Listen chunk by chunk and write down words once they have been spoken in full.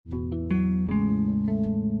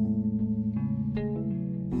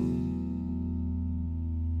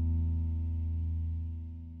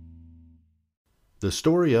The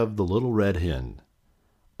Story of the Little Red Hen,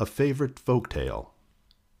 a favorite folk tale.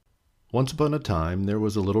 Once upon a time there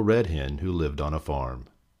was a little red hen who lived on a farm.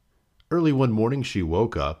 Early one morning she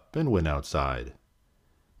woke up and went outside.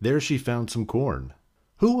 There she found some corn.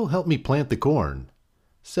 "Who will help me plant the corn?"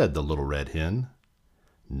 said the little red hen.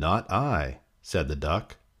 "Not I," said the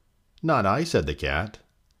duck. "Not I," said the cat.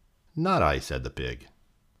 "Not I," said the pig.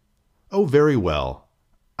 "Oh, very well,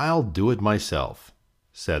 I'll do it myself,"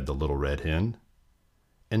 said the little red hen.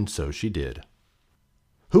 And so she did.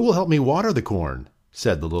 "Who will help me water the corn?"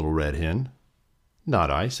 said the little red hen. "Not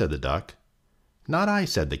I," said the duck. "Not I,"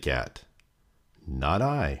 said the cat. "Not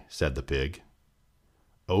I," said the pig.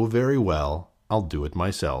 "Oh, very well, I'll do it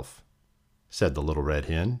myself," said the little red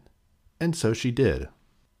hen. And so she did.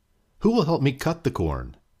 "Who will help me cut the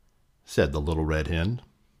corn?" said the little red hen.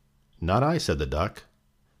 "Not I," said the duck.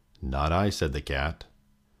 "Not I," said the cat.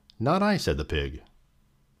 "Not I," said the pig.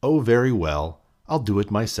 "Oh, very well, I'll do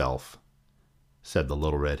it myself," said the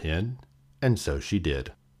little red hen. And so she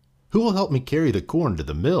did. "Who will help me carry the corn to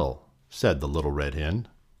the mill?" said the little red hen.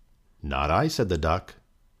 "Not I," said the duck.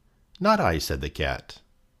 "Not I," said the cat.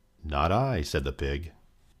 "Not I," said the pig.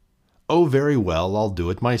 "Oh, very well, I'll do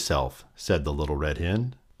it myself," said the little red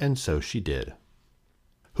hen. And so she did.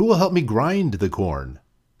 "Who will help me grind the corn?"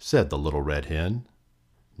 said the little red hen.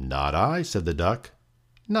 "Not I," said the duck.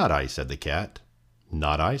 "Not I," said the cat.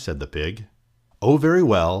 "Not I," said the pig. "Oh, very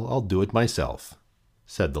well, I'll do it myself,"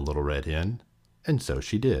 said the little red hen. And so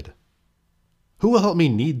she did. "Who will help me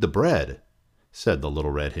knead the bread?" said the little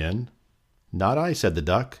red hen. "Not I," said the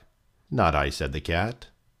duck. "Not I," said the cat.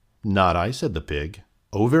 "Not I," said the pig.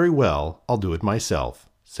 "Oh, very well, I'll do it myself,"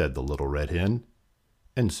 said the little red hen.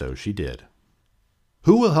 And so she did.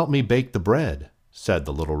 "Who will help me bake the bread?" said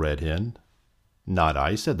the little red hen. "Not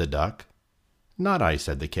I," said the duck. "Not I,"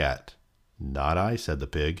 said the cat. "Not I," said the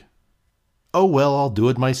pig. "Oh, well, I'll do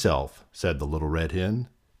it myself," said the little red hen.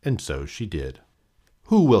 And so she did.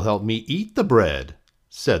 "Who will help me eat the bread?"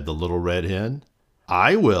 said the little red hen.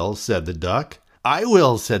 "I will," said the duck. "I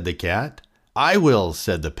will," said the cat. "I will,"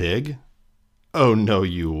 said the pig. "Oh, no,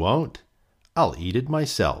 you won't. I'll eat it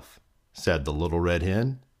myself," said the little red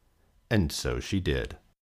hen. And so she did.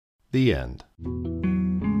 The end.